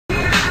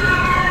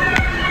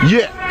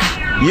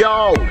Yeah,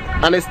 yo,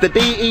 and it's the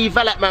DE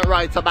development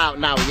right about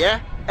now, yeah?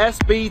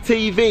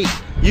 SBTV,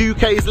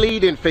 UK's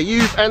leading for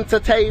youth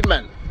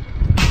entertainment.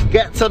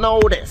 Get to know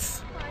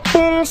this.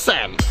 Boom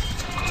sen.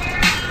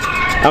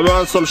 And we're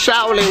on some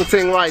Shaolin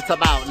thing right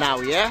about now,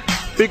 yeah?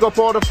 Big up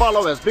all the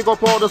followers, big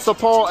up all the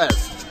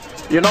supporters.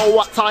 You know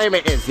what time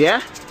it is,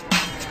 yeah?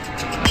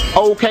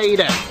 Okay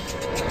then.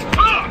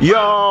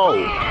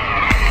 Yo.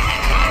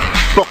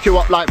 Fuck you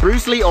up like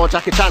Bruce Lee or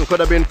Jackie Chan.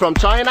 Could have been from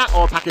China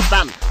or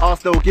Pakistan. I'll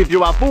still give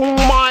you a boom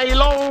my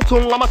long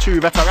tongue. I'm a true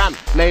veteran.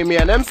 Name me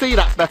an MC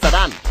that's better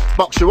than.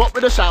 Box you up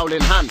with a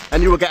Shaolin hand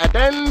and you will get a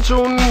Den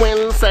Chun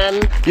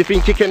Wilson. You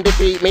think you can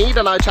defeat me?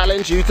 Then I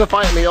challenge you to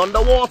fight me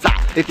underwater.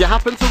 If you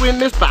happen to win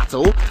this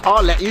battle,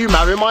 I'll let you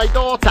marry my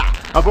daughter.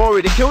 I've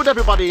already killed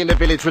everybody in the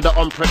village with the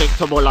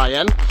unpredictable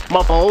lion.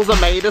 My balls are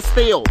made of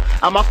steel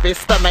and my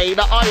fists are made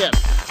of iron.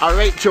 I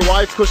raped your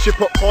wife cause she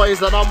put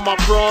poison on my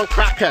prawn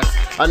crackers.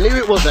 I knew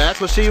it was her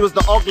cause she was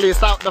the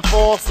ugliest out the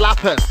 4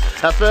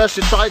 slappers. At first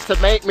she tried to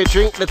make me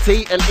drink the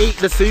tea and eat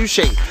the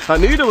sushi. I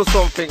knew there was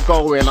something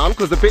going on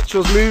cause the bitch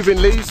was moving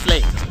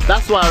loosely.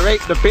 That's why I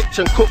raped the bitch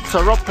and cooked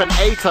her up and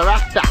ate her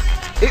after.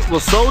 It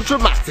was so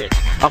dramatic,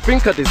 I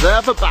think I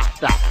deserve a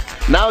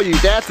BAFTA. Now you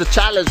dare to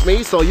challenge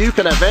me so you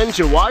can avenge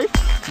your wife?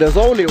 There's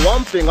only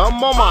one thing on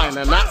my mind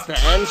and that's to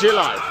end your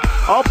life.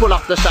 I'll pull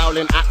off the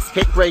Shaolin axe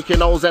kick, break your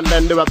nose and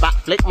then do a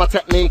backflip. My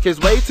technique is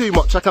way too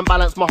much, I can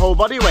balance my whole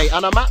body weight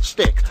on a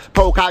matchstick.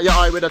 Poke out your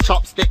eye with a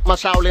chopstick, my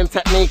Shaolin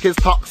technique is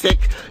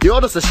toxic.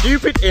 You're just a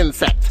stupid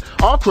insect,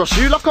 I'll crush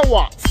you like a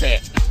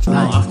what's-it.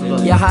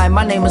 Yeah, hi,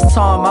 my name is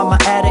Tom, I'm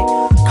an addict.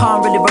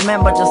 Can't really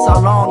remember just how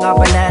long I've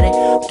been at it.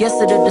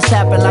 Guess it just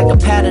happened like a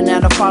pattern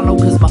that I follow.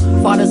 Cause my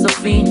father's a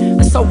fiend,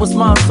 and so was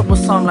mom, so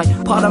was some. Like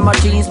part of my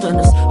genes, but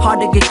it's hard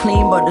to get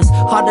clean. But it's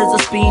hard as a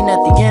spleen at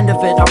the end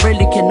of it. I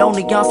really can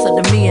only answer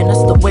to me, and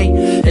that's the way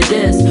it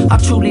is. I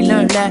truly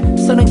learned that.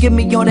 So don't give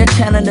me all that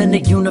channel in the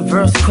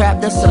universe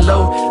crap. That's a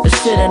load of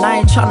shit, and I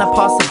ain't tryna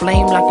pass the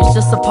blame. Like it's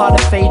just a part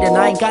of fate, and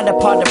I ain't got a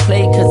part to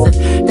play. Cause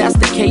if that's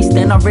the case,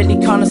 then I really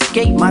can't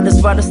escape. Might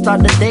as well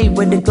start the day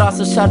with a glass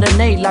of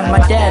Chardonnay like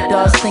my dad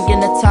does. Thinking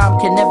that time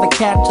can never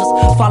catch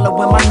us.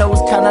 Following my nose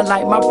kinda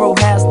like my bro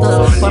has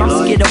does. But I'm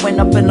scared of when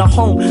up in a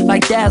home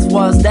like dad's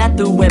was. That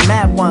dude went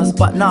mad once,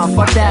 but nah,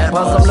 fuck that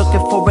buzz. I'm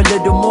looking for a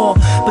little more,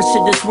 but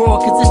shit is raw.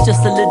 Cause it's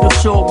just a little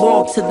short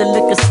walk to the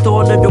liquor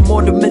store. Little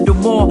more, the middle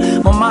more.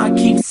 My mind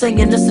keeps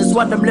singing this is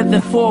what I'm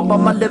living for, but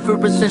my liver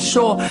isn't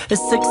sure.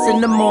 It's 6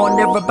 in the morning,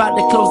 they're about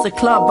to close the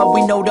club, but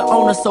we know the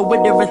owner, so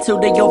we're there until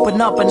they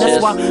open up. And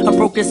that's why I'm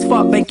broke as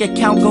fuck. Bank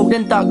account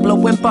golden duck,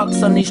 blowing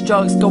bucks on these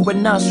drugs,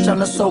 going nuts,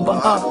 tryna sober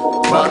up. I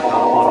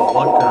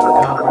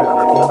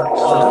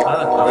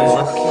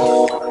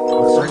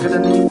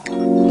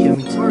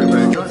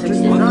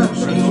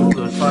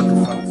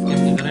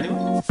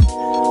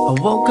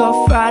woke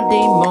up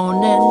Friday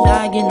morning,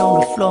 lying on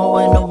the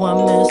floor in a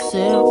one-man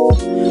cell.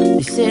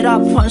 They said I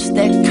punched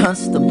that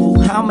constable.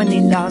 How many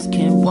lies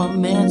can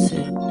one man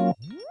tell?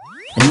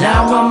 And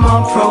now I'm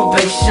on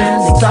probation.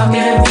 They got me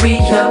in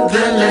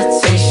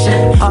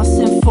rehabilitation.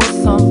 Asking for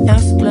some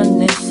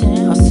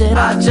explanation. I said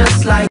I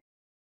just like